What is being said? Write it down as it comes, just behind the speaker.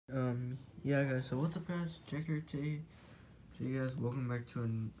Yeah, guys, so what's up, guys? Jack here today. So you guys, welcome back to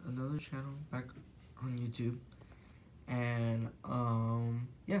another channel back on YouTube. And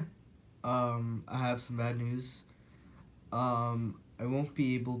yeah, I have some bad news. I won't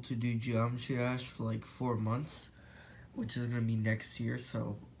be able to do Geometry Dash for like 4 months, which is gonna be next year.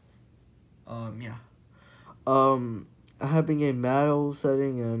 So yeah. Having a battle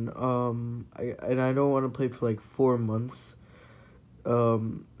setting, and I don't want to play for like 4 months.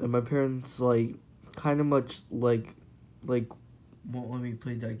 And my parents like kind of much like won't let me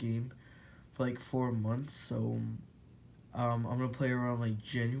play that game for like 4 months. So I'm gonna play around like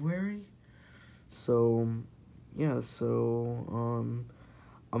January. So yeah, so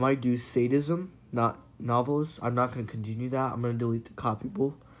I might do Sadism, not Novelist. I'm not gonna continue that. I'm gonna delete the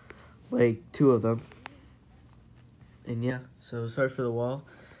copyable, like 2 of them. And yeah, so sorry for the wall.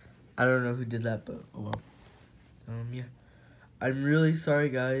 I don't know who did that, but oh well. Yeah. I'm really sorry,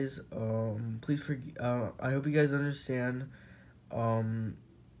 guys. Please I hope you guys understand. For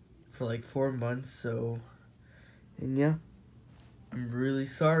like 4 months. So, and yeah, I'm really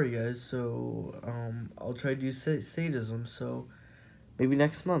sorry, guys. So, I'll try to do sadism. So, maybe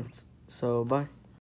next month. So, bye.